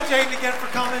Jaden again for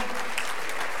coming.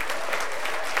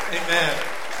 Amen.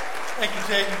 Thank you,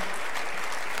 Jaden.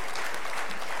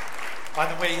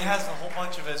 By the way, he has a whole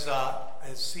bunch of his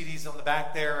CDs on the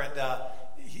back there, and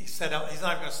he said he's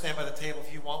not going to stand by the table.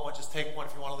 If you want one, just take one.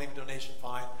 If you want to leave a donation,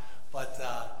 fine. But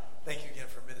thank you again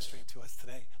for ministering to us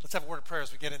today. Let's have a word of prayer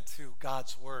as we get into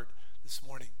God's Word this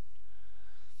morning.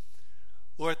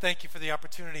 Lord, thank you for the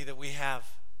opportunity that we have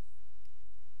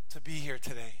to be here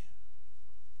today.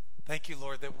 Thank you,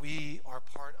 Lord, that we are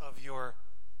part of your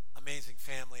amazing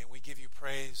family, and we give you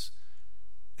praise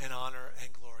and honor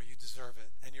and glory. You deserve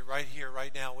it. And you're right here,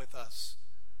 right now with us.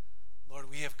 Lord,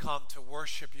 we have come to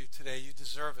worship you today. You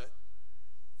deserve it.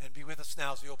 And be with us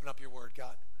now as we open up your word,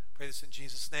 God. Pray this in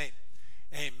Jesus' name.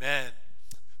 Amen.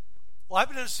 Well, I've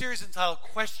been in a series entitled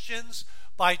Questions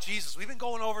by Jesus. We've been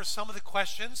going over some of the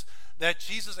questions that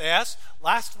Jesus asked.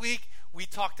 Last week, we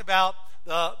talked about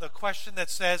the question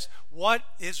that says, what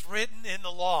is written in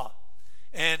the law?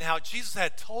 And how Jesus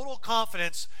had total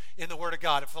confidence in the Word of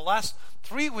God. And for the last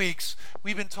 3 weeks,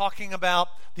 we've been talking about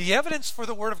the evidence for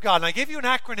the Word of God. And I gave you an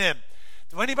acronym.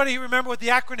 Do anybody remember what the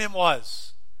acronym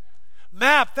was?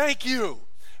 MAP, thank you.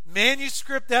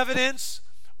 Manuscript evidence,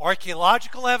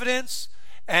 archaeological evidence,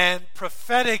 and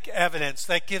prophetic evidence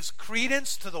that gives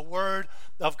credence to the Word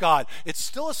of God. It's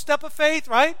still a step of faith,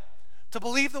 right? To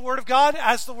believe the Word of God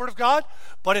as the Word of God,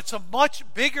 but it's a much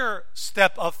bigger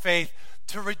step of faith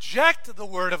to reject the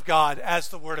Word of God as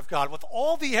the Word of God, with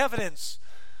all the evidence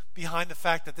behind the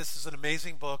fact that this is an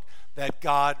amazing book that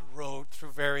God wrote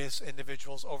through various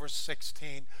individuals over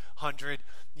 1,600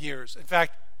 years. In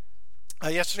fact,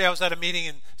 yesterday I was at a meeting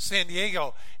in San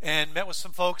Diego and met with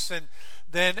some folks, and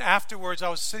then afterwards I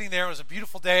was sitting there. It was a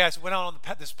beautiful day. I went out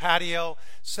on this patio,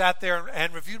 sat there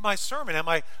and reviewed my sermon. I had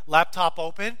my laptop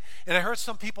open, and I heard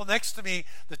some people next to me,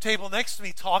 the table next to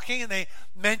me, talking, and they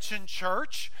mentioned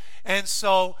church. And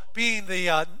so, being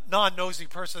the non-nosy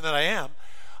person that I am,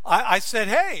 I said,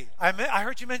 hey, I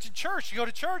heard you mention church. You go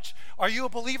to church. Are you a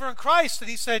believer in Christ? And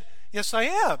he said, yes, I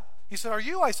am. He said, are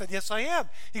you? I said, yes, I am.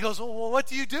 He goes, well, what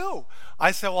do you do?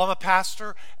 I said, well, I'm a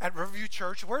pastor at Riverview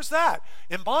Church. Where's that?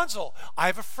 In Bonzel. I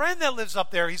have a friend that lives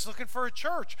up there. He's looking for a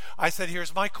church. I said,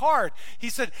 here's my card. He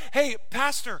said, hey,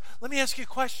 pastor, let me ask you a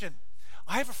question.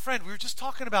 I have a friend. We were just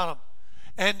talking about him.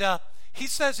 And he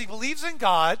says he believes in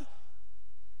God,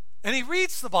 and he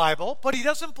reads the Bible, but he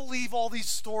doesn't believe all these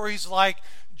stories like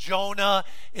Jonah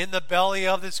in the belly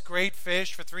of this great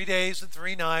fish for 3 days and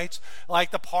 3 nights, like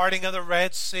the parting of the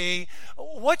Red Sea.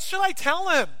 What should I tell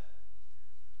him?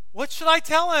 What should I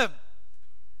tell him?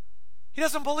 He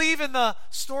doesn't believe in the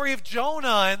story of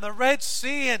Jonah and the Red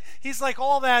Sea, and he's like,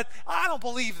 all that, I don't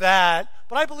believe that,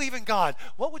 but I believe in God.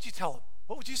 What would you tell him?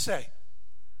 What would you say?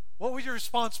 What would your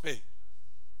response be?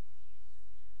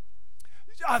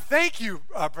 Thank you,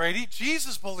 Brady.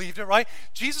 Jesus believed it, right?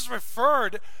 Jesus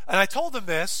referred, and I told him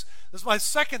this is my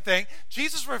second thing.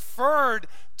 Jesus referred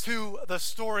to the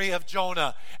story of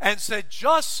Jonah and said,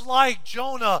 just like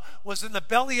Jonah was in the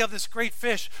belly of this great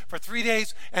fish for 3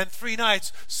 days and 3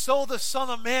 nights, so the Son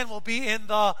of Man will be in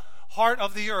the heart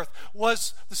of the earth.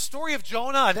 Was the story of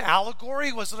Jonah an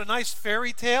allegory? Was it a nice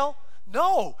fairy tale?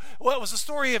 No. Well, it was the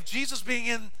story of Jesus being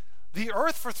in the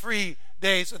earth for 3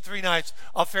 days and 3 nights,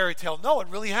 a fairy tale. No, it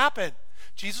really happened.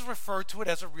 Jesus referred to it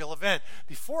as a real event.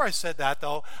 Before I said that,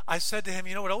 though, I said to him,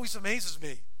 you know, it always amazes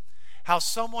me how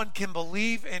someone can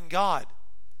believe in God,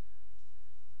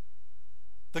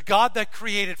 the God that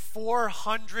created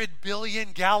 400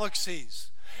 billion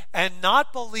galaxies, and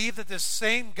not believe that this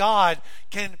same God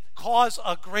can cause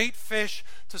a great fish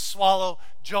to swallow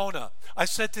Jonah. I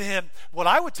said to him, what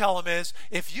I would tell him is,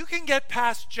 if you can get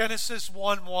past Genesis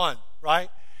 1:1,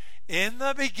 right? In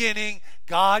the beginning,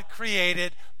 God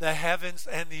created the heavens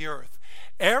and the earth.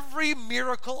 Every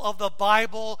miracle of the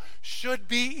Bible should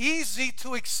be easy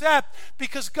to accept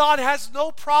because God has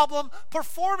no problem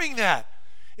performing that.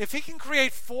 If he can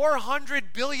create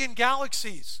 400 billion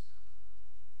galaxies,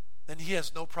 then he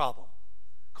has no problem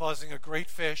causing a great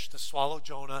fish to swallow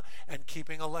Jonah and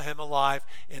keeping him alive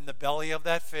in the belly of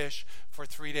that fish for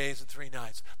 3 days and 3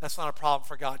 nights. That's not a problem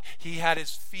for God. He had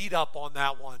his feet up on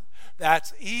that one.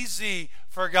 That's easy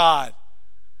for God.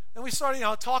 And we started,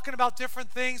 talking about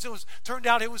different things. Turned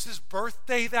out it was his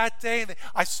birthday that day, and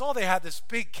I saw they had this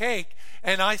big cake,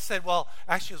 and I said, well,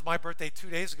 actually it was my birthday 2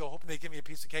 days ago, hoping they'd give me a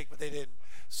piece of cake, but they didn't.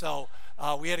 So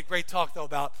we had a great talk, though,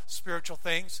 about spiritual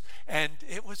things, and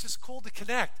it was just cool to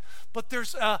connect. But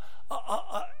there's a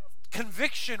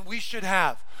conviction we should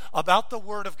have about the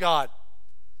Word of God.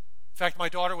 In fact, my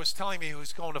daughter was telling me,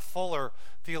 who's going to Fuller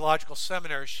Theological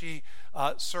Seminary, she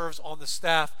serves on the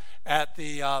staff at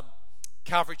the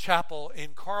Calvary Chapel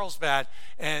in Carlsbad,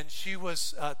 and she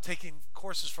was taking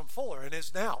courses from Fuller and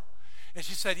is now. And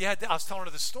she said, yeah, I was telling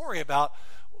her the story about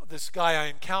this guy I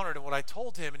encountered and what I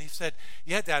told him, and he said,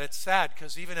 yeah, Dad, it's sad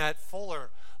because even at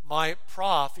Fuller, my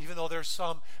prof, even though there's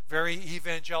some very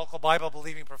evangelical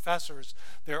Bible-believing professors,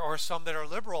 there are some that are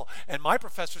liberal, and my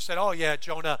professor said, oh yeah,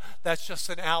 Jonah, that's just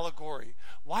an allegory.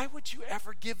 Why would you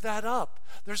ever give that up?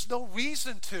 There's no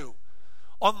reason to.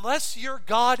 Unless your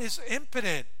God is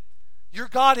impotent, your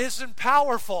God isn't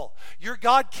powerful. Your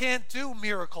God can't do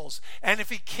miracles. And if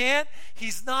he can't,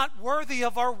 he's not worthy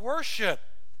of our worship.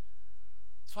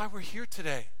 That's why we're here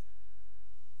today.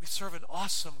 We serve an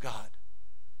awesome God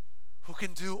who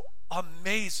can do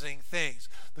amazing things.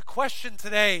 The question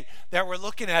today that we're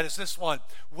looking at is this one.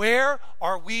 Where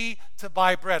are we to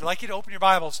buy bread? I'd like you to open your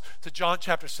Bibles to John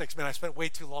chapter 6. Man, I spent way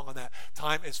too long on that.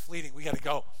 Time is fleeting. We got to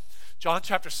go. John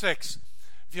chapter 6.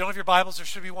 If you don't have your Bibles, there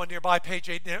should be one nearby, page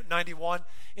 891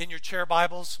 in your chair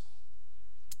Bibles.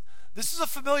 This is a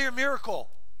familiar miracle,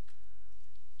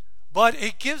 but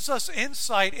it gives us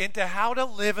insight into how to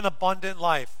live an abundant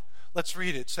life. Let's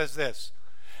read it. It says this.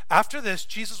 After this,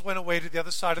 Jesus went away to the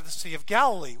other side of the Sea of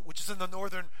Galilee, which is in the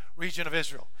northern region of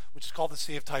Israel, which is called the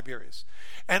Sea of Tiberias.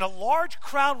 And a large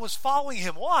crowd was following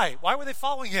him. Why? Why were they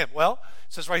following him? Well,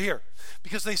 it says right here,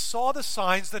 because they saw the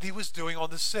signs that he was doing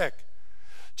on the sick.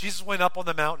 Jesus went up on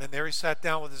the mountain, and there he sat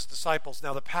down with his disciples.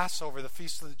 Now the Passover, the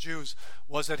feast of the Jews,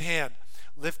 was at hand.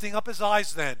 Lifting up his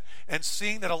eyes then, and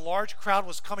seeing that a large crowd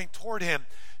was coming toward him,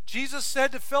 Jesus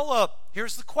said to Philip,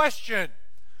 here's the question,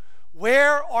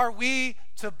 where are we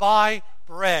to buy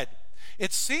bread?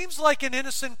 It seems like an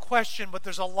innocent question, but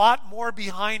there's a lot more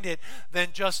behind it than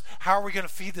just how are we going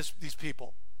to feed these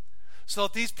people so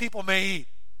that these people may eat.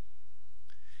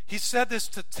 He said this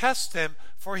to test him,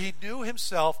 for he knew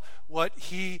himself what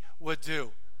he would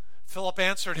do. Philip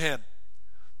answered him,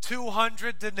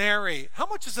 200 denarii. How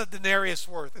much is a denarius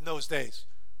worth in those days?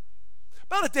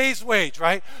 About a day's wage,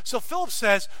 right? So Philip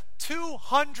says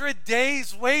 200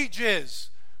 days' wages.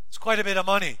 It's quite a bit of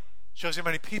money. Shows you how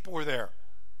many people were there.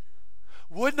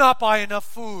 Would not buy enough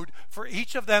food for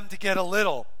each of them to get a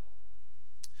little.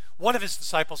 One of his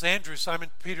disciples, Andrew, Simon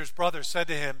Peter's brother, said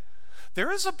to him,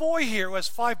 there is a boy here who has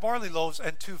 5 barley loaves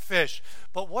and 2 fish.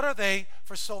 But what are they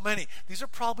for so many? These are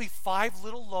probably 5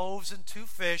 little loaves and 2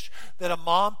 fish that a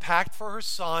mom packed for her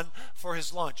son for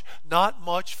his lunch. Not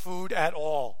much food at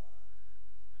all.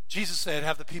 Jesus said,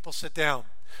 have the people sit down.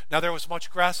 Now there was much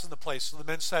grass in the place, so the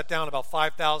men sat down, about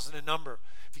 5,000 in number.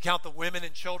 If you count the women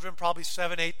and children, probably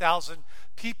 7,000, 8,000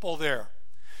 people there.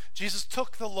 Jesus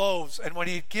took the loaves, and when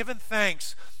he had given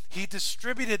thanks, he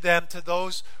distributed them to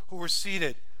those who were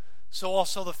seated. So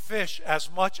also the fish, as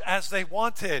much as they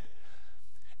wanted.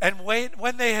 And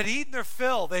when they had eaten their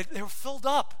fill, they were filled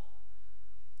up.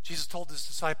 Jesus told his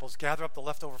disciples, gather up the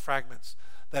leftover fragments,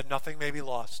 that nothing may be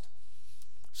lost.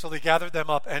 So they gathered them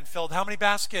up and filled how many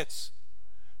baskets?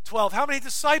 12. How many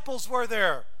disciples were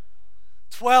there?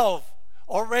 12.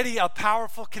 Already a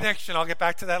powerful connection. I'll get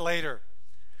back to that later.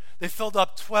 They filled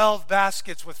up 12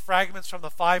 baskets with fragments from the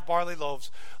 5 barley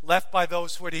loaves left by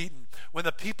those who had eaten. When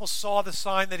the people saw the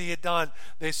sign that he had done,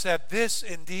 they said, this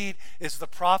indeed is the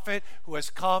prophet who has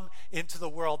come into the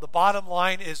world. The bottom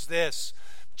line is this.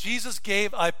 Jesus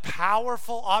gave a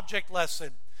powerful object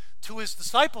lesson to his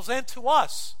disciples and to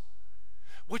us,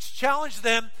 which challenged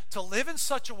them to live in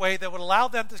such a way that would allow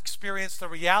them to experience the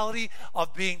reality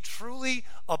of being truly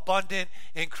abundant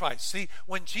in Christ. See,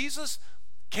 when Jesus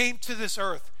came to this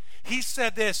earth, he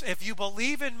said this, if you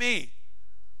believe in me,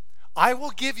 I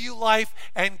will give you life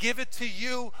and give it to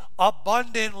you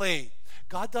abundantly.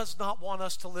 God does not want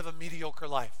us to live a mediocre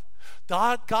life.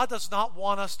 God does not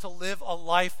want us to live a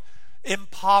life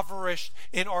impoverished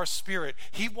in our spirit.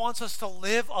 He wants us to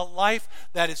live a life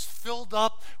that is filled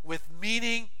up with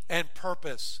meaning and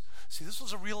purpose. See, this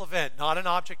was a real event, not an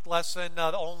object lesson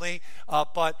only,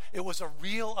 but it was a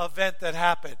real event that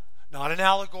happened. Not an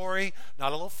allegory,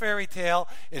 not a little fairy tale.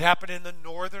 It happened in the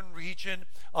northern region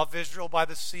of Israel by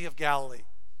the Sea of Galilee.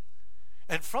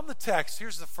 And from the text,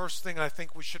 here's the first thing I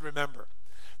think we should remember.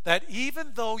 That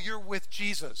even though you're with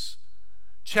Jesus,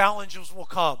 challenges will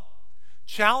come.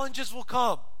 Challenges will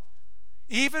come.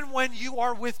 Even when you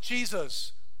are with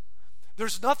Jesus.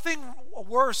 There's nothing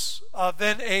worse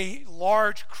than a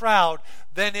large crowd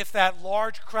than if that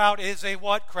large crowd is a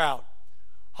what crowd?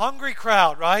 Hungry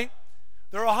crowd, right?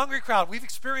 They're a hungry crowd. We've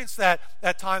experienced that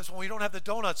at times when we don't have the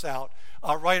donuts out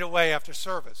right away after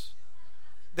service.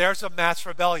 There's a mass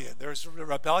rebellion. There's a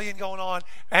rebellion going on,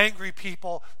 angry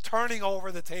people turning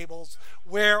over the tables.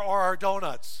 Where are our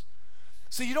donuts?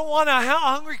 So you don't want a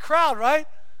hungry crowd, right?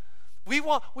 We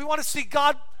want to see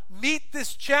God meet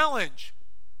this challenge.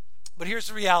 But here's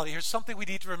the reality. Here's something we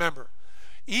need to remember.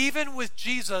 Even with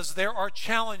Jesus, there are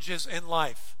challenges in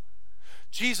life.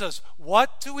 Jesus,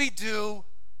 what do we do?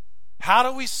 How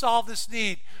do we solve this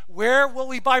need? Where will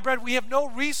we buy bread? We have no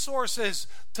resources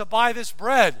to buy this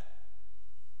bread.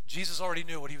 Jesus already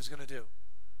knew what he was going to do.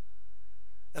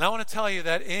 And I want to tell you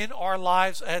that in our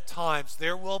lives at times,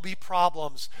 there will be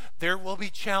problems. There will be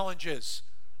challenges.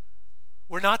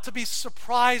 We're not to be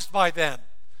surprised by them.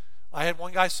 I had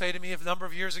one guy say to me a number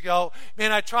of years ago,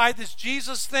 man, I tried this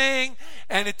Jesus thing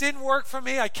and it didn't work for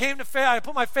me. I came to faith. I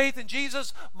put my faith in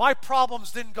Jesus. My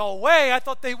problems didn't go away. I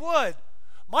thought they would.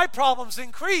 My problems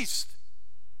increased.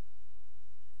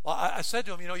 Well, I said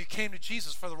to him, you came to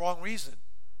Jesus for the wrong reason.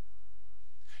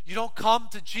 You don't come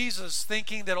to Jesus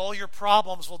thinking that all your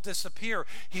problems will disappear.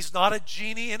 He's not a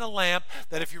genie in a lamp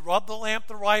that if you rub the lamp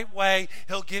the right way,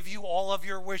 he'll give you all of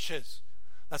your wishes.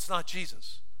 That's not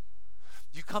Jesus.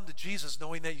 You come to Jesus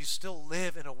knowing that you still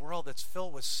live in a world that's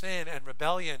filled with sin and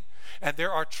rebellion, and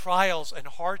there are trials and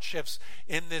hardships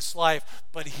in this life.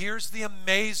 But here's the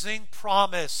amazing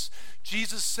promise.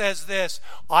 Jesus says this,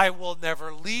 I will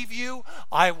never leave you,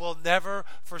 I will never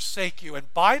forsake you.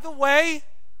 And by the way,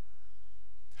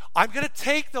 I'm going to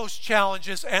take those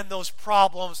challenges and those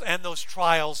problems and those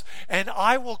trials, and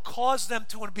I will cause them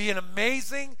to be an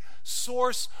amazing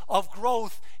source of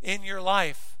growth in your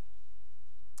life.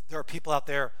 There are people out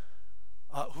there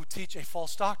who teach a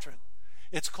false doctrine.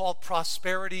 It's called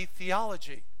prosperity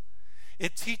theology.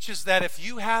 It teaches that if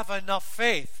you have enough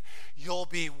faith, you'll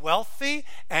be wealthy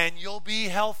and you'll be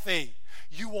healthy.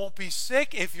 You won't be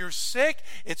sick. If you're sick,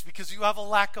 it's because you have a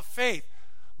lack of faith.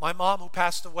 My mom, who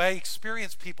passed away,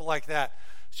 experienced people like that.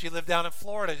 She lived down in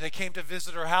Florida. They came to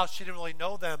visit her house. She didn't really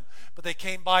know them, but they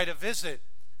came by to visit.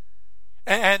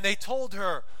 And they told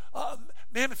her,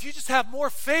 ma'am, if you just have more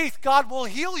faith, God will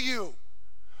heal you.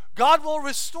 God will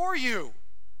restore you.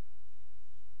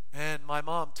 And my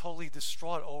mom, totally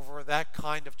distraught over that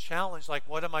kind of challenge. Like,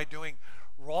 what am I doing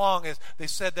wrong? As they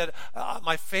said that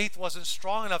my faith wasn't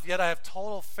strong enough, yet I have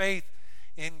total faith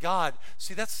in God.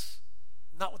 See, that's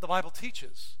not what the Bible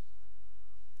teaches.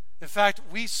 In fact,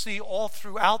 we see all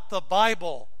throughout the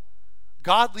Bible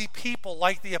godly people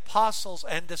like the apostles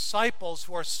and disciples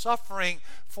who are suffering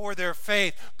for their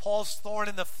faith. Paul's thorn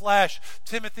in the flesh,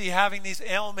 Timothy having these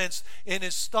ailments in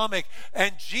his stomach,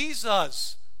 and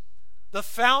Jesus, the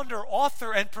founder,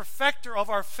 author, and perfecter of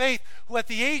our faith, who at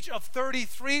the age of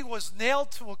 33 was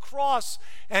nailed to a cross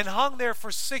and hung there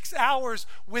for 6 hours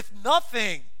with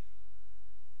nothing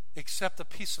except a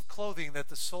piece of clothing that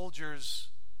the soldiers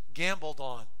gambled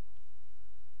on.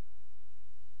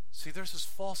 See, there's this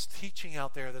false teaching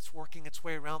out there that's working its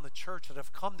way around the church that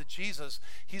if I come to Jesus,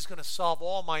 he's going to solve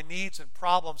all my needs and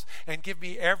problems and give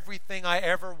me everything I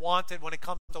ever wanted when it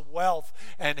comes to wealth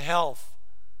and health.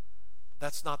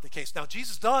 That's not the case. Now,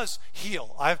 Jesus does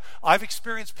heal. I've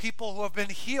experienced people who have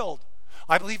been healed.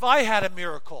 I believe I had a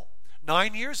miracle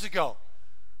 9 years ago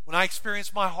when I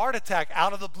experienced my heart attack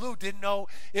out of the blue, didn't know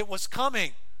it was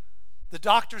coming. The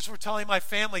doctors were telling my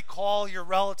family, call your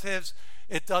relatives.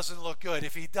 It doesn't look good.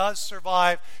 If he does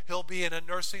survive, he'll be in a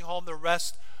nursing home the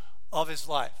rest of his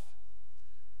life.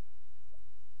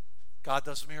 God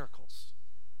does miracles,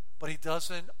 but he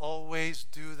doesn't always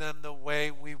do them the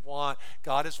way we want.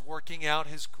 God is working out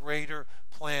his greater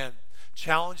plan.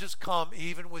 Challenges come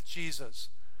even with Jesus.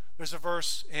 There's a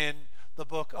verse in the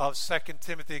book of 2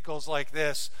 Timothy. It goes like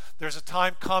this. There's a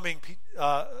time coming,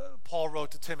 Paul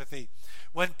wrote to Timothy,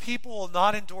 when people will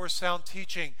not endure sound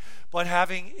teaching, but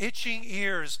having itching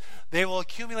ears, they will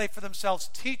accumulate for themselves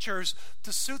teachers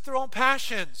to suit their own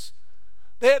passions.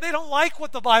 They don't like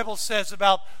what the Bible says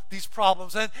about these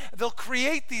problems, and they'll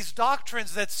create these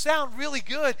doctrines that sound really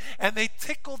good, and they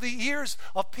tickle the ears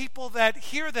of people that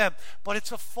hear them, but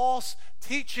it's a false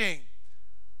teaching.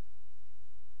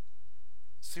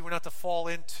 See, we're not to fall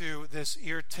into this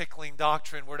ear-tickling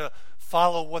doctrine. We're to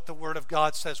follow what the Word of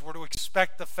God says. We're to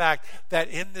expect the fact that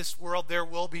in this world there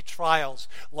will be trials.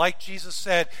 Like Jesus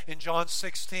said in John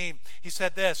 16, he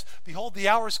said this, behold, the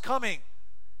hour is coming.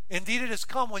 Indeed, it has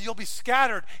come when you'll be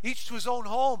scattered, each to his own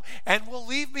home, and will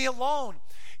leave me alone.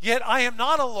 Yet I am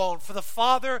not alone, for the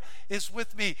Father is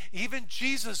with me. Even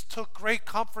Jesus took great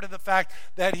comfort in the fact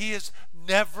that he is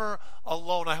never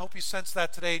alone. I hope you sense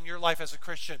that today in your life as a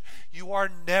Christian. You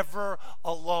are never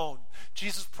alone.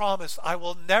 Jesus promised, I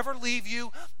will never leave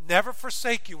you, never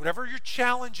forsake you. Whatever your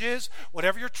challenge is,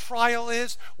 whatever your trial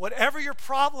is, whatever your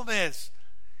problem is,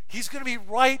 he's going to be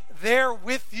right there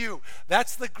with you.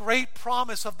 That's the great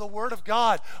promise of the Word of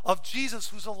God, of Jesus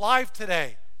who's alive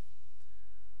today.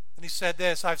 And he said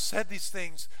this, I've said these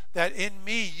things that in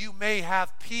me you may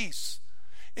have peace.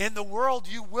 In the world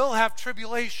you will have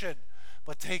tribulation,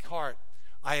 but take heart.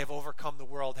 I have overcome the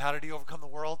world. How did he overcome the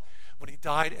world? When he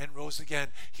died and rose again,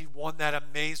 he won that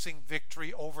amazing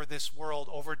victory over this world,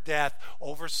 over death,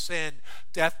 over sin.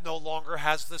 Death no longer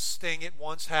has the sting it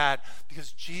once had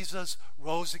because Jesus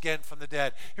rose again from the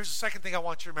dead. Here's the second thing I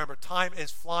want you to remember. Time is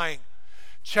flying.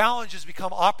 Challenges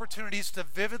become opportunities to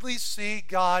vividly see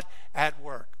God at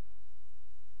work.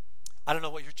 I don't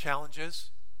know what your challenge is.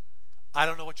 I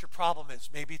don't know what your problem is.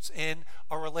 Maybe it's in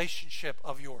a relationship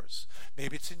of yours.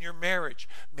 Maybe it's in your marriage.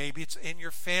 Maybe it's in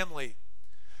your family.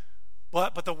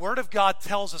 But the Word of God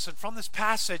tells us, and from this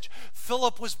passage,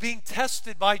 Philip was being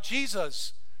tested by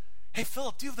Jesus. Hey,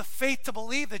 Philip, do you have the faith to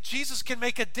believe that Jesus can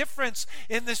make a difference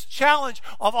in this challenge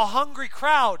of a hungry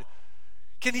crowd?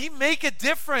 Can he make a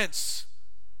difference?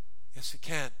 Yes, he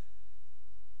can.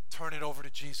 Turn it over to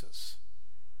Jesus.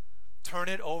 Turn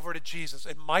it over to Jesus.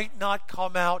 It might not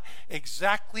come out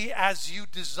exactly as you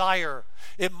desire.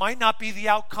 It might not be the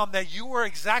outcome that you were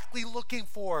exactly looking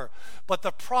for. But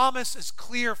the promise is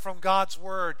clear from God's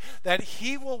word that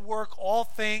he will work all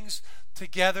things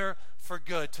together for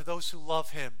good to those who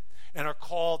love him and are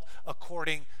called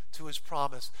according to his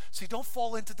promise. See, don't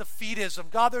fall into defeatism.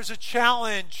 God, there's a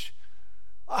challenge.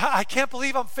 I can't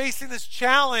believe I'm facing this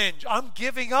challenge. I'm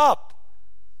giving up.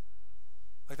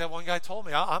 Like that one guy told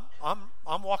me,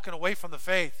 I'm walking away from the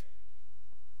faith.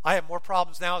 I have more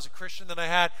problems now as a Christian than I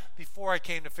had before I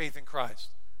came to faith in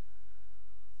Christ.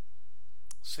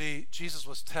 See, Jesus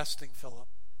was testing Philip.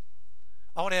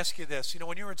 I want to ask you this. You know,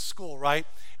 when you're in school, right,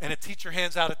 and a teacher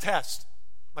hands out a test.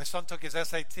 My son took his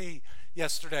SAT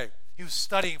yesterday. He was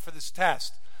studying for this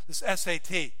test, this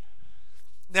SAT.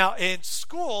 Now, in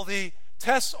school, the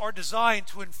tests are designed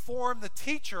to inform the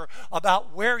teacher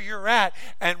about where you're at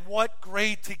and what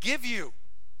grade to give you.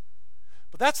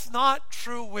 But that's not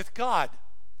true with God.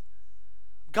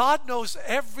 God knows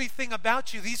everything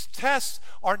about you. These tests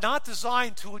are not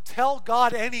designed to tell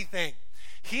God anything.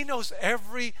 He knows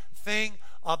everything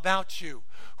about you.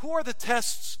 Who are the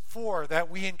tests for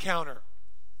that we encounter?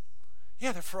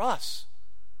 Yeah, they're for us.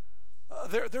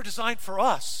 They're designed for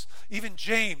us. Even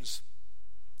James,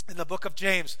 in the book of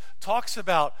James, talks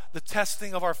about the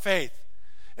testing of our faith.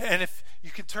 And if you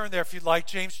can turn there if you'd like,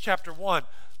 James chapter 1,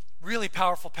 really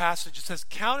powerful passage. It says,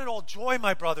 "Count it all joy,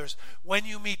 my brothers, when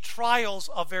you meet trials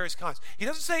of various kinds." He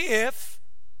doesn't say if.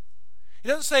 He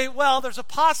doesn't say, well, there's a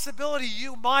possibility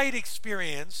you might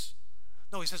experience.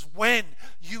 No, he says, when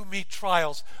you meet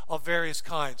trials of various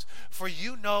kinds. For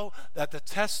you know that the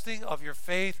testing of your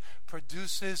faith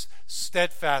produces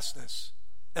steadfastness.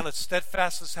 And let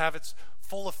steadfastness have its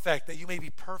full effect, that you may be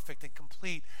perfect and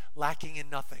complete, lacking in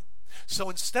nothing. So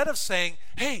instead of saying,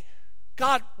 hey,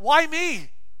 God, why me?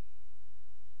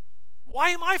 Why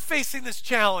am I facing this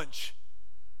challenge?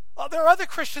 There are other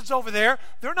Christians over there.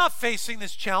 They're not facing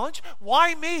this challenge.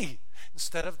 Why me?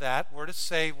 Instead of that, we're to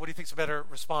say, what do you think is a better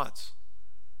response?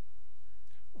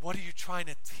 What are you trying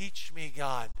to teach me,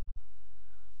 God?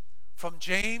 From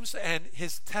James and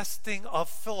his testing of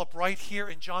Philip right here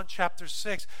in John chapter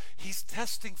 6, he's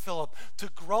testing Philip to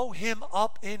grow him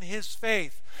up in his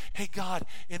faith. Hey, God,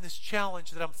 in this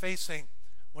challenge that I'm facing,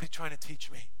 what are you trying to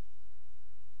teach me?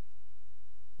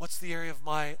 What's the area of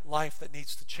my life that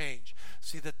needs to change?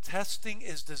 See, the testing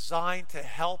is designed to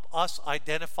help us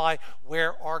identify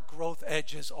where our growth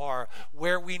edges are,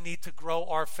 where we need to grow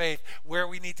our faith, where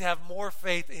we need to have more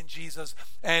faith in Jesus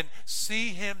and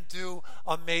see him do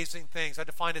amazing things. I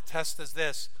define a test as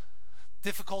this: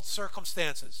 difficult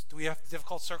circumstances. Do we have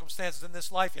difficult circumstances in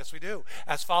this life? Yes, we do.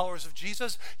 As followers of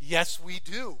Jesus, yes, we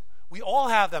do. We all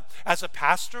have them. As a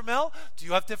pastor, Mel, do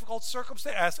you have difficult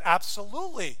circumstances?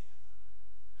 Absolutely.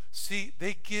 See,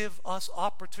 they give us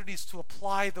opportunities to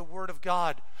apply the Word of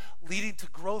God, leading to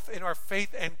growth in our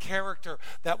faith and character,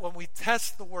 that when we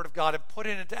test the Word of God and put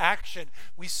it into action,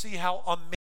 we see how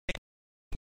amazing it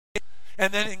is.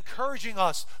 And then encouraging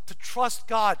us to trust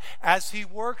God as he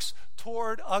works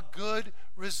toward a good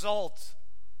result.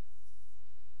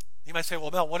 You might say,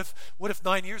 well, Mel, what if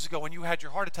 9 years ago when you had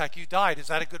your heart attack, you died? Is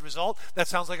that a good result? That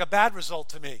sounds like a bad result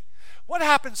to me. What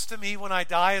happens to me when I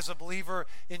die as a believer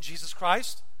in Jesus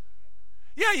Christ?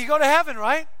 Yeah, you go to heaven,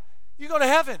 right? You go to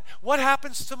heaven. What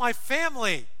happens to my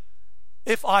family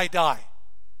if I die?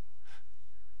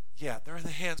 Yeah, they're in the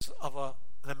hands of an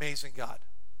amazing God.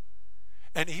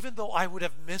 And even though I would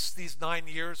have missed these 9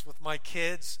 years with my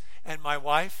kids and my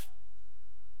wife,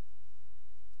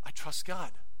 I trust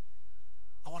God.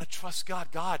 I want to trust God.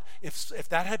 God, if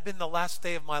that had been the last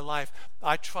day of my life,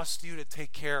 I trust you to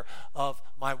take care of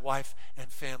my wife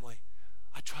and family.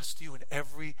 I trust you in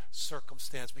every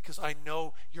circumstance because I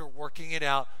know you're working it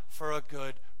out for a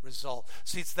good result.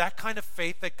 See, it's that kind of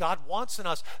faith that God wants in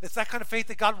us. It's that kind of faith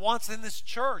that God wants in this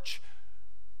church.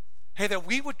 Hey, that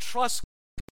we would trust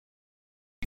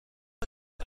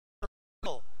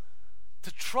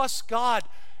to trust God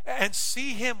and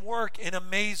see him work in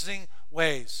amazing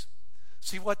ways.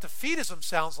 See, what defeatism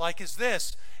sounds like is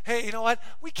this. Hey, you know what?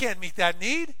 We can't meet that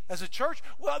need as a church.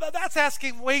 Well, that's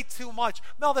asking way too much.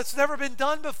 No, that's never been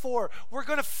done before. We're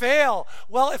going to fail.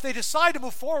 Well, if they decide to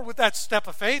move forward with that step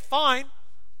of faith, fine.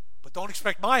 But don't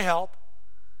expect my help.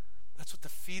 That's what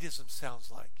defeatism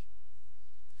sounds like.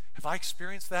 Have I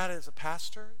experienced that as a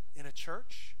pastor in a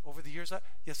church over the years?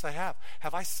 Yes, I have.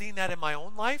 Have I seen that in my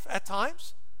own life at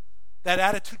times? That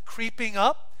attitude creeping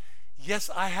up? Yes,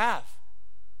 I have.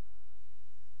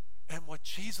 And what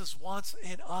Jesus wants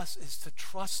in us is to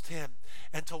trust him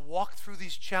and to walk through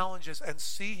these challenges and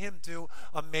see him do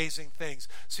amazing things.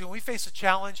 See, when we face a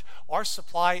challenge, our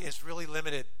supply is really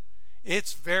limited.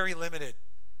 It's very limited.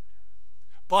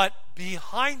 But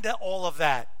behind all of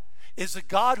that is a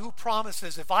God who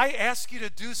promises, if I ask you to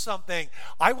do something,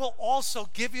 I will also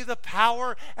give you the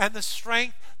power and the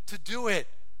strength to do it.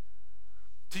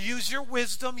 To use your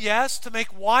wisdom, yes, to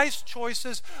make wise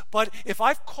choices, but if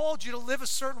I've called you to live a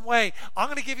certain way, I'm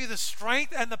going to give you the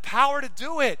strength and the power to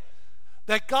do it.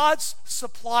 That God's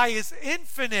supply is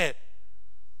infinite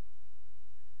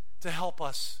to help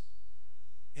us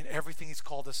in everything he's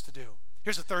called us to do.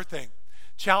 Here's the third thing.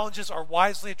 Challenges are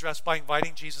wisely addressed by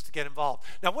inviting Jesus to get involved.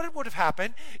 Now, what would have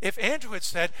happened if Andrew had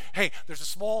said, hey,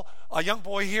 there's a young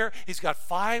boy here. He's got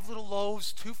 5 little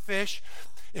loaves, 2 fish.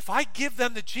 If I give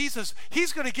them to Jesus,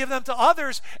 he's going to give them to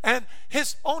others, and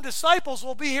his own disciples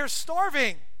will be here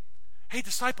starving. Hey,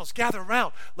 disciples, gather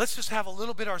around. Let's just have a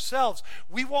little bit ourselves.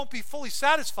 We won't be fully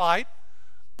satisfied,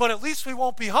 but at least we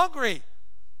won't be hungry.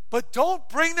 But don't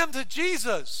bring them to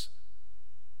Jesus.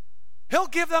 He'll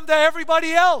give them to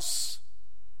everybody else.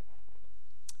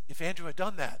 If Andrew had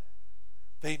done that,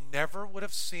 they never would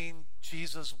have seen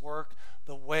Jesus work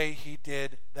the way he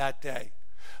did that day.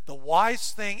 The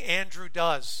wise thing Andrew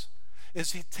does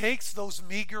is he takes those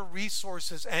meager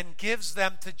resources and gives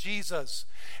them to Jesus.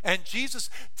 And Jesus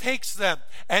takes them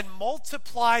and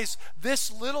multiplies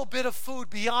this little bit of food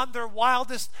beyond their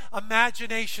wildest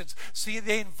imaginations. See,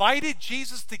 they invited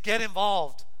Jesus to get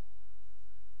involved.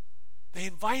 They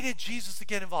invited Jesus to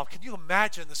get involved. Can you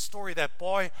imagine the story that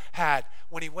boy had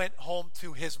when he went home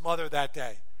to his mother that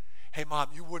day? Hey, Mom,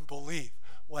 you wouldn't believe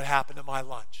what happened to my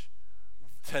lunch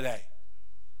today.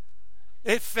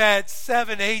 It fed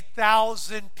 7,000,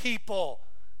 8,000 people.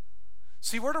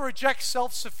 See, we're to reject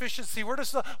self-sufficiency. We're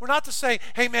not to say,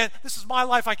 hey, man, this is my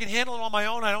life. I can handle it on my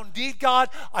own. I don't need God.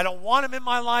 I don't want him in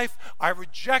my life. I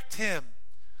reject him.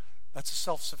 That's a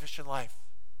self-sufficient life.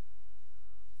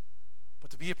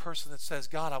 But to be a person that says,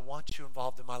 God, I want you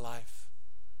involved in my life.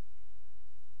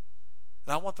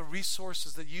 And I want the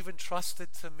resources that you've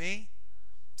entrusted to me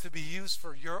to be used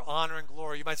for your honor and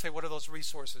glory. You might say, what are those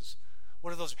resources?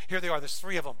 What are those? Here they are. There's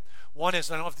 3 of them. One is,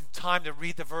 I don't have time to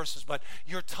read the verses, but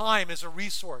your time is a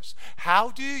resource. How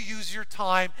do you use your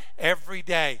time every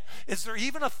day? Is there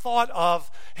even a thought of,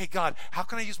 hey, God, how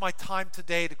can I use my time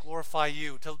today to glorify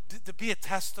you, to be a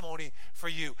testimony for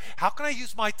you? How can I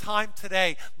use my time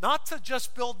today not to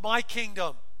just build my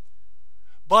kingdom,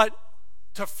 but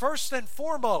to first and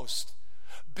foremost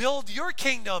build your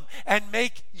kingdom and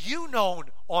make you known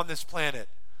on this planet?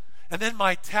 And then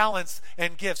my talents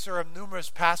and gifts. There are numerous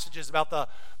passages about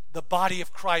the body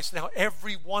of Christ and how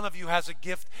every one of you has a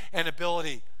gift and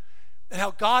ability. And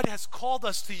how God has called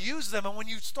us to use them. And when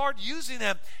you start using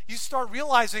them, you start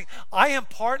realizing, I am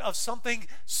part of something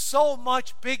so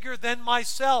much bigger than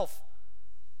myself.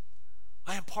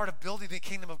 I am part of building the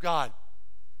kingdom of God.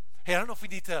 Hey, I don't know if we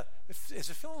need to, is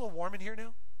it feeling a little warm in here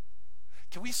now?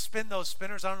 Can we spin those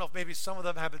spinners? I don't know if maybe some of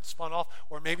them have been spun off,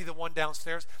 or maybe the one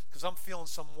downstairs, because I'm feeling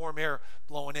some warm air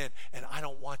blowing in, and I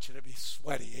don't want you to be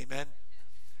sweaty, amen?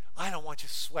 I don't want you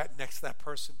sweating next to that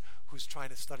person who's trying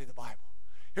to study the Bible.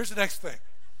 Here's the next thing.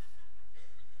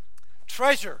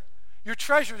 Treasure. Your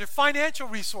treasure, your financial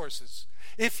resources.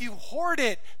 If you hoard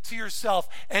it to yourself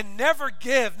and never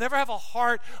give, never have a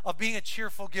heart of being a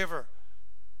cheerful giver,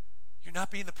 you're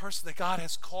not being the person that God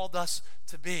has called us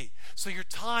to be. So your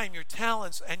time, your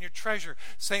talents, and your treasure,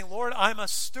 saying, Lord, I'm a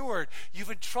steward. You've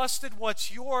entrusted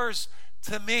what's yours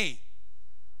to me.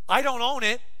 I don't own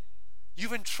it.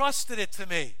 You've entrusted it to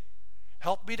me.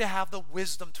 Help me to have the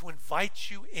wisdom to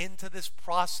invite you into this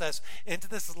process, into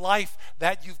this life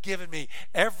that you've given me.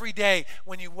 Every day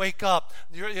when you wake up,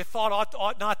 your thought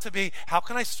ought not to be, how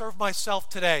can I serve myself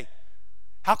today?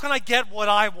 How can I get what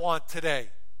I want today?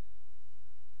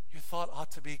 your thought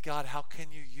ought to be, God, how can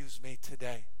you use me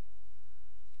today?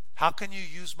 How can you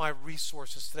use my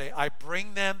resources today? I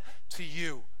bring them to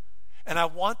you. And I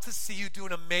want to see you do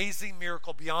an amazing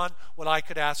miracle beyond what I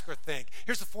could ask or think.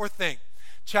 Here's the fourth thing.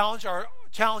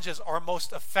 Challenges are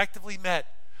most effectively met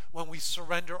when we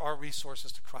surrender our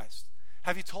resources to Christ.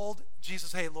 Have you told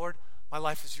Jesus, hey, Lord, my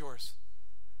life is yours?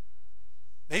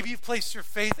 Maybe you've placed your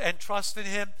faith and trust in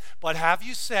him, but have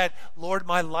you said, Lord,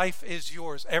 my life is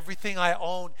yours. Everything I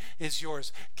own is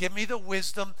yours. Give me the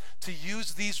wisdom to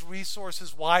use these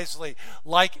resources wisely,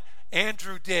 like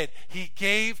Andrew did. He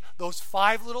gave those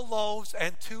 5 little loaves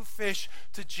and 2 fish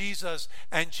to Jesus,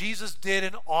 and Jesus did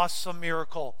an awesome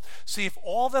miracle. See, if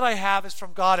all that I have is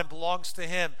from God and belongs to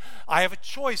him, I have a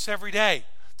choice every day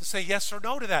to say yes or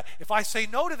no to that. If I say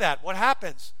no to that, what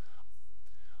happens?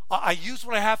 I use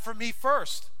what I have for me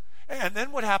first. And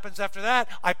then what happens after that?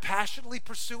 I passionately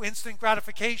pursue instant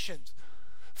gratifications.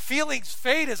 Feelings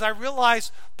fade as I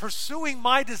realize pursuing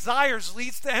my desires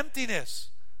leads to emptiness.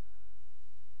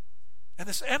 And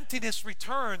this emptiness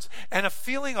returns, and a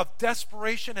feeling of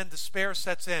desperation and despair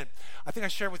sets in. I think I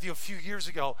shared with you a few years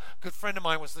ago, a good friend of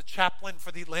mine was the chaplain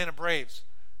for the Atlanta Braves.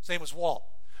 His name was Walt.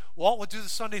 Walt would do the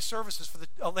Sunday services for the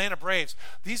Atlanta Braves.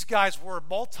 These guys were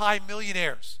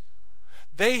multi-millionaires.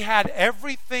 They had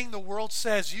everything the world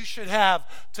says you should have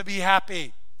to be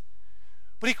happy.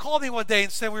 But he called me one day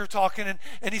and said, we were talking,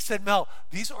 and he said, Mel,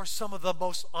 these are some of the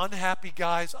most unhappy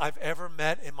guys I've ever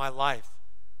met in my life.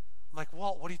 I'm like,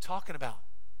 Walt, what are you talking about?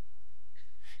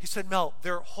 He said, Mel,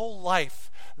 their whole life,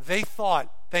 they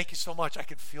thought, thank you so much, I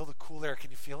can feel the cool air.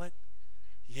 Can you feel it?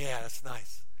 Yeah, that's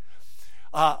nice.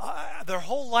 Their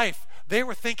whole life, they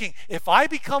were thinking, if I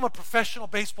become a professional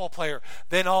baseball player,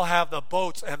 then I'll have the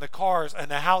boats and the cars and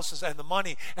the houses and the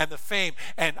money and the fame,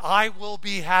 and I will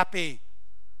be happy.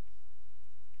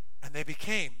 And they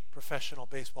became professional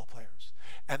baseball players.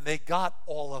 And they got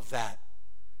all of that.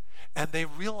 And they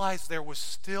realized there was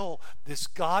still this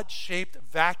God-shaped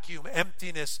vacuum,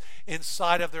 emptiness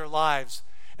inside of their lives.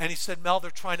 And he said, Mel,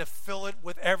 they're trying to fill it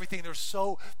with everything. They're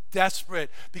so desperate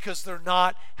because they're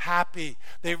not happy.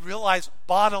 They realize,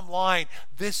 bottom line,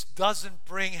 this doesn't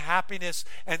bring happiness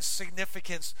and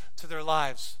significance to their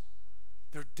lives.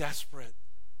 They're desperate.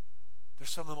 They're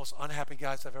some of the most unhappy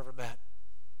guys I've ever met.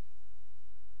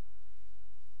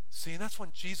 See, and that's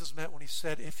when Jesus meant when he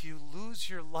said, if you lose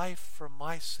your life for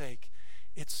my sake,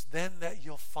 it's then that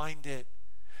you'll find it.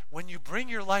 When you bring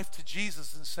your life to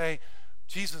Jesus and say,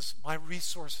 Jesus, my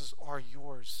resources are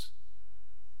yours.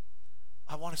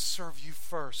 I want to serve you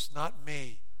first, not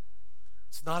me.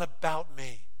 It's not about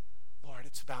me, Lord,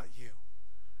 it's about you.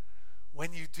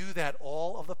 When you do that,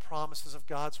 all of the promises of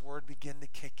God's word begin to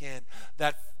kick in.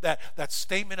 That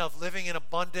statement of living an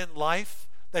abundant life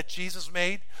that Jesus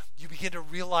made, you begin to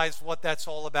realize what that's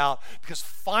all about. Because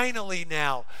finally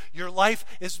now, your life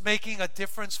is making a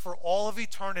difference for all of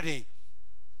eternity.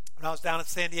 When I was down in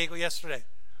San Diego yesterday,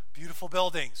 beautiful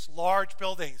buildings, large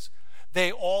buildings, they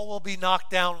all will be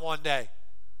knocked down one day.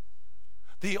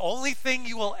 The only thing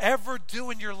you will ever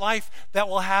do in your life that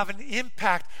will have an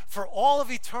impact for all of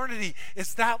eternity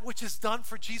is that which is done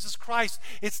for Jesus Christ.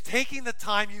 It's taking the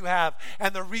time you have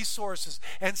and the resources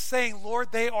and saying, Lord,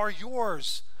 they are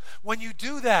yours. When you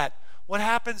do that, what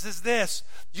happens is this: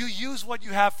 you use what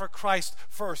you have for Christ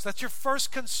first. That's your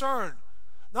first concern.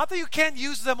 Not that you can't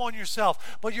use them on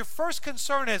yourself, but your first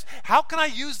concern is, how can I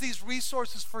use these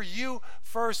resources for you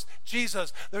first,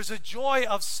 Jesus? There's a joy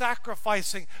of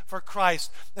sacrificing for Christ,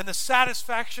 and the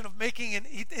satisfaction of making an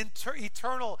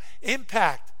eternal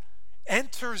impact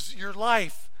enters your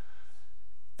life.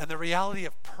 And the reality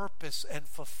of purpose and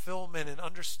fulfillment and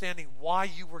understanding why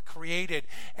you were created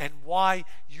and why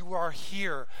you are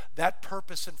here, that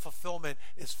purpose and fulfillment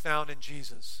is found in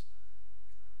Jesus.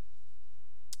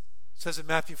 It says in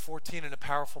Matthew 14 in a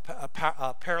powerful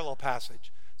parallel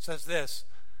passage, it says this: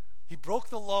 he broke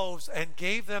the loaves and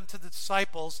gave them to the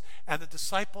disciples, and the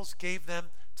disciples gave them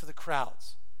to the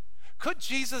crowds. Could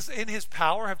Jesus in his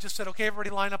power have just said, okay, everybody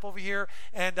line up over here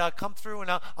and come through, and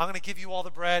I'm going to give you all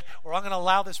the bread, or I'm going to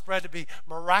allow this bread to be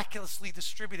miraculously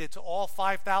distributed to all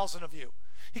 5,000 of you?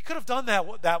 He could have done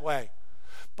that way.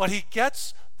 But he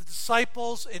gets the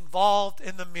disciples involved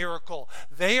in the miracle.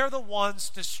 They are the ones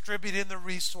distributing the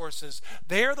resources.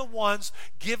 They are the ones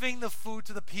giving the food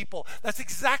to the people. That's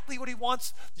exactly what he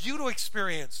wants you to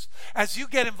experience. As you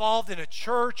get involved in a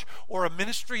church or a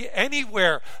ministry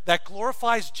anywhere that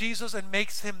glorifies Jesus and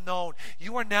makes him known,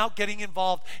 you are now getting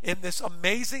involved in this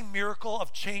amazing miracle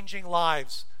of changing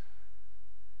lives.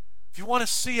 If you want to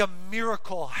see a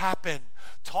miracle happen,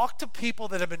 talk to people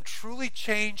that have been truly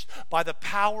changed by the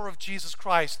power of Jesus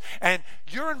Christ. And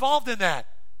you're involved in that.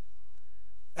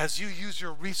 as you use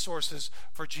your resources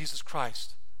for Jesus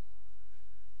Christ.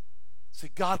 See,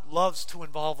 God loves to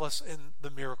involve us in the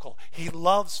miracle. He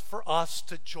loves for us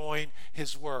to join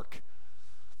his work.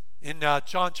 In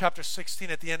John chapter 16,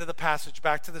 at the end of the passage,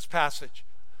 back to this passage,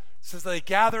 it says they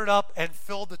gathered up and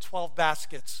filled the 12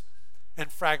 baskets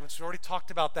and fragments. We already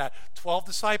talked about that. 12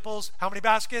 disciples, how many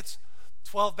baskets?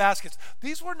 12 baskets.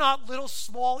 These were not little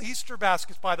small Easter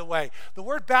baskets, by the way. The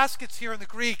word baskets here in the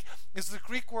Greek is the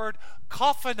Greek word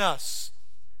kophanos.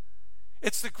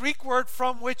 It's the Greek word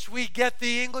from which we get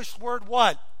the English word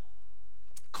what?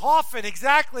 Coffin,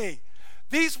 exactly.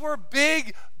 These were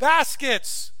big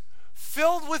baskets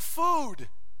filled with food.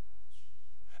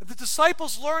 The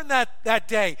disciples learned that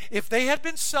day, if they had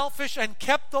been selfish and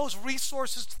kept those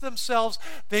resources to themselves,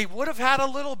 they would have had a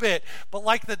little bit. But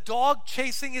like the dog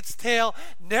chasing its tail,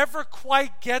 never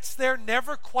quite gets there,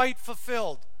 never quite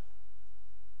fulfilled.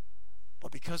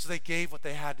 But because they gave what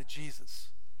they had to Jesus,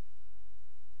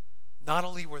 not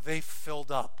only were they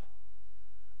filled up,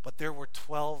 but there were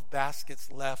 12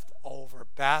 baskets left over,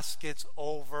 baskets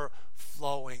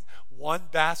overflowing. One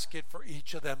basket for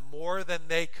each of them, more than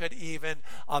they could even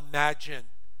imagine.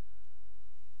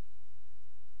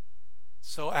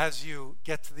 So as you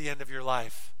get to the end of your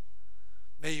life,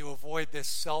 may you avoid this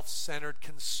self-centered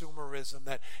consumerism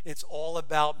that it's all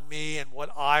about me and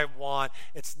what I want.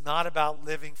 It's not about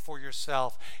living for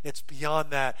yourself. It's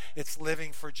beyond that. It's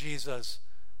living for Jesus.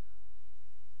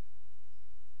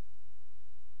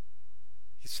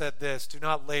 He said this, do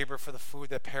not labor for the food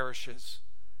that perishes,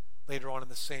 later on in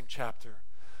the same chapter,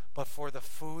 but for the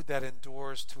food that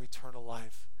endures to eternal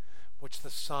life, which the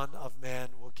Son of Man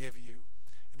will give you.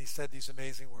 And he said these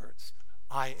amazing words,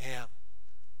 I am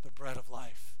the bread of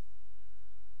life.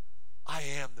 I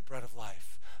am the bread of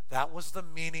life. That was the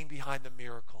meaning behind the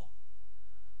miracle.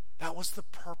 That was the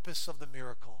purpose of the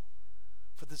miracle.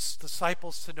 For the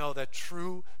disciples to know that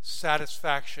true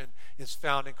satisfaction is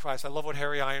found in Christ. I love what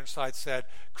Harry Ironside said.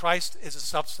 Christ is a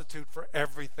substitute for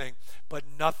everything, but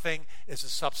nothing is a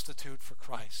substitute for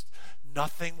Christ.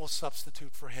 Nothing will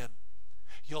substitute for him.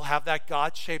 You'll have that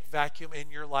God-shaped vacuum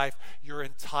in your life, your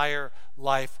entire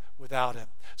life without him.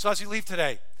 So as you leave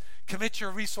today, commit your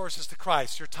resources to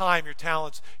Christ, your time, your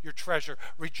talents, your treasure.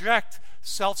 Reject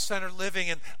self-centered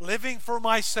living and living for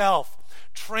myself.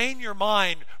 Train your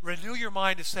mind, renew your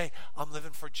mind to say, I'm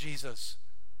living for Jesus.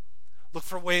 Look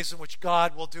for ways in which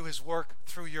God will do his work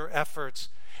through your efforts,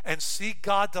 and see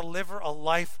God deliver a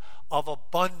life of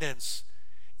abundance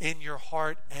in your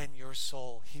heart and your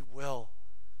soul. He will.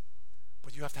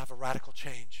 But you have to have a radical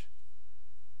change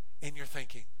in your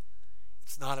thinking.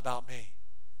 It's not about me.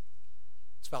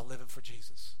 It's about living for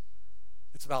Jesus.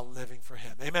 It's about living for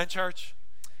him. Amen, church?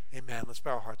 Amen. Let's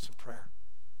bow our hearts in prayer.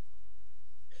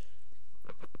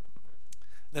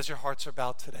 And as your hearts are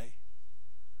bowed today,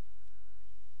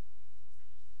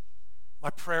 my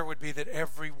prayer would be that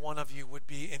every one of you would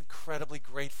be incredibly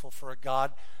grateful for a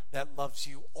God that loves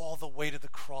you all the way to the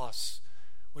cross.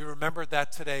 We remembered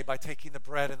that today by taking the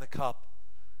bread and the cup.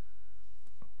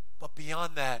 But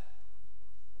beyond that,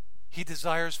 he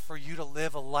desires for you to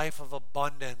live a life of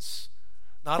abundance,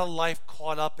 not a life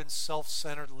caught up in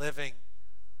self-centered living,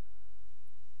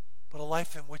 but a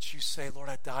life in which you say, Lord,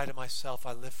 I die to myself,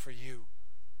 I live for you.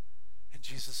 And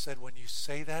Jesus said, when you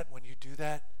say that, when you do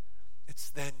that, it's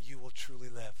then you will truly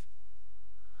live.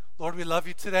 Lord, we love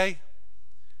you today.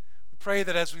 We pray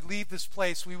that as we leave this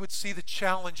place, we would see the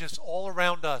challenges all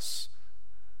around us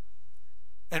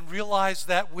and realize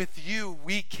that with you,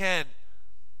 we can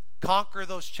conquer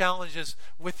those challenges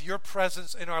with your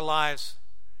presence in our lives,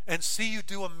 and see you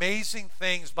do amazing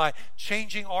things by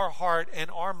changing our heart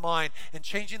and our mind and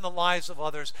changing the lives of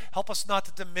others. Help us not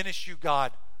to diminish you,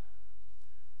 God.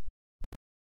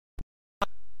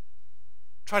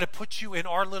 Try to put you in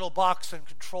our little box and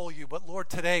control you. But Lord,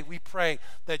 today we pray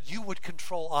that you would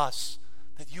control us,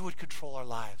 that you would control our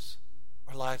lives.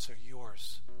 Our lives are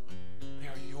yours. They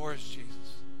are yours,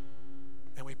 Jesus.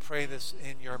 And we pray this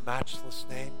in your matchless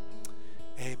name.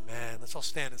 Amen. Let's all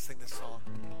stand and sing this song.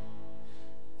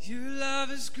 Your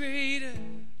love is greater.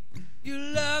 Your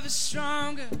love is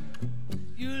stronger.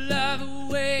 Your love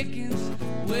awakens,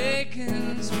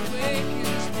 awakens,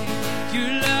 awakens me.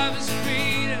 Your love is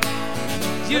greater.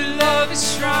 Your love is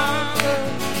stronger.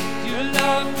 Your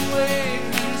love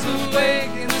awakens,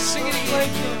 awakens. Let's sing it again.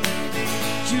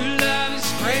 Your love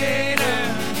is greater.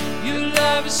 Your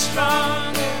love is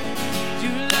stronger.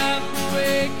 Your love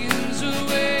awakens,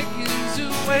 awakens,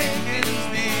 awakens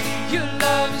me. Your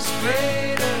love is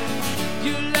greater.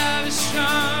 Your love is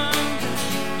stronger.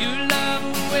 Your love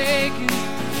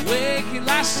awakens, awakens.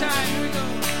 Last time, here we go.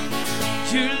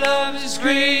 Your love is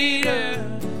greater.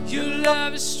 Your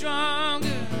love is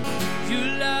stronger. Your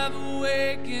love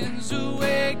awakens,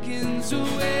 awakens,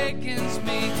 awakens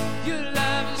me. Your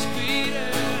love is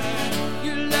greater.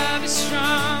 Your love is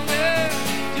stronger.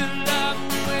 Your love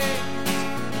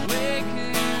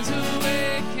awakens,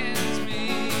 awakens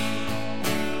me.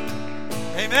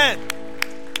 Amen.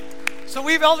 So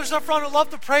we have elders up front who love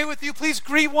to pray with you. Please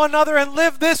greet one another and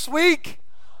live this week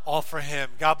all for Him.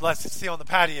 God bless you. See you on the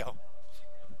patio.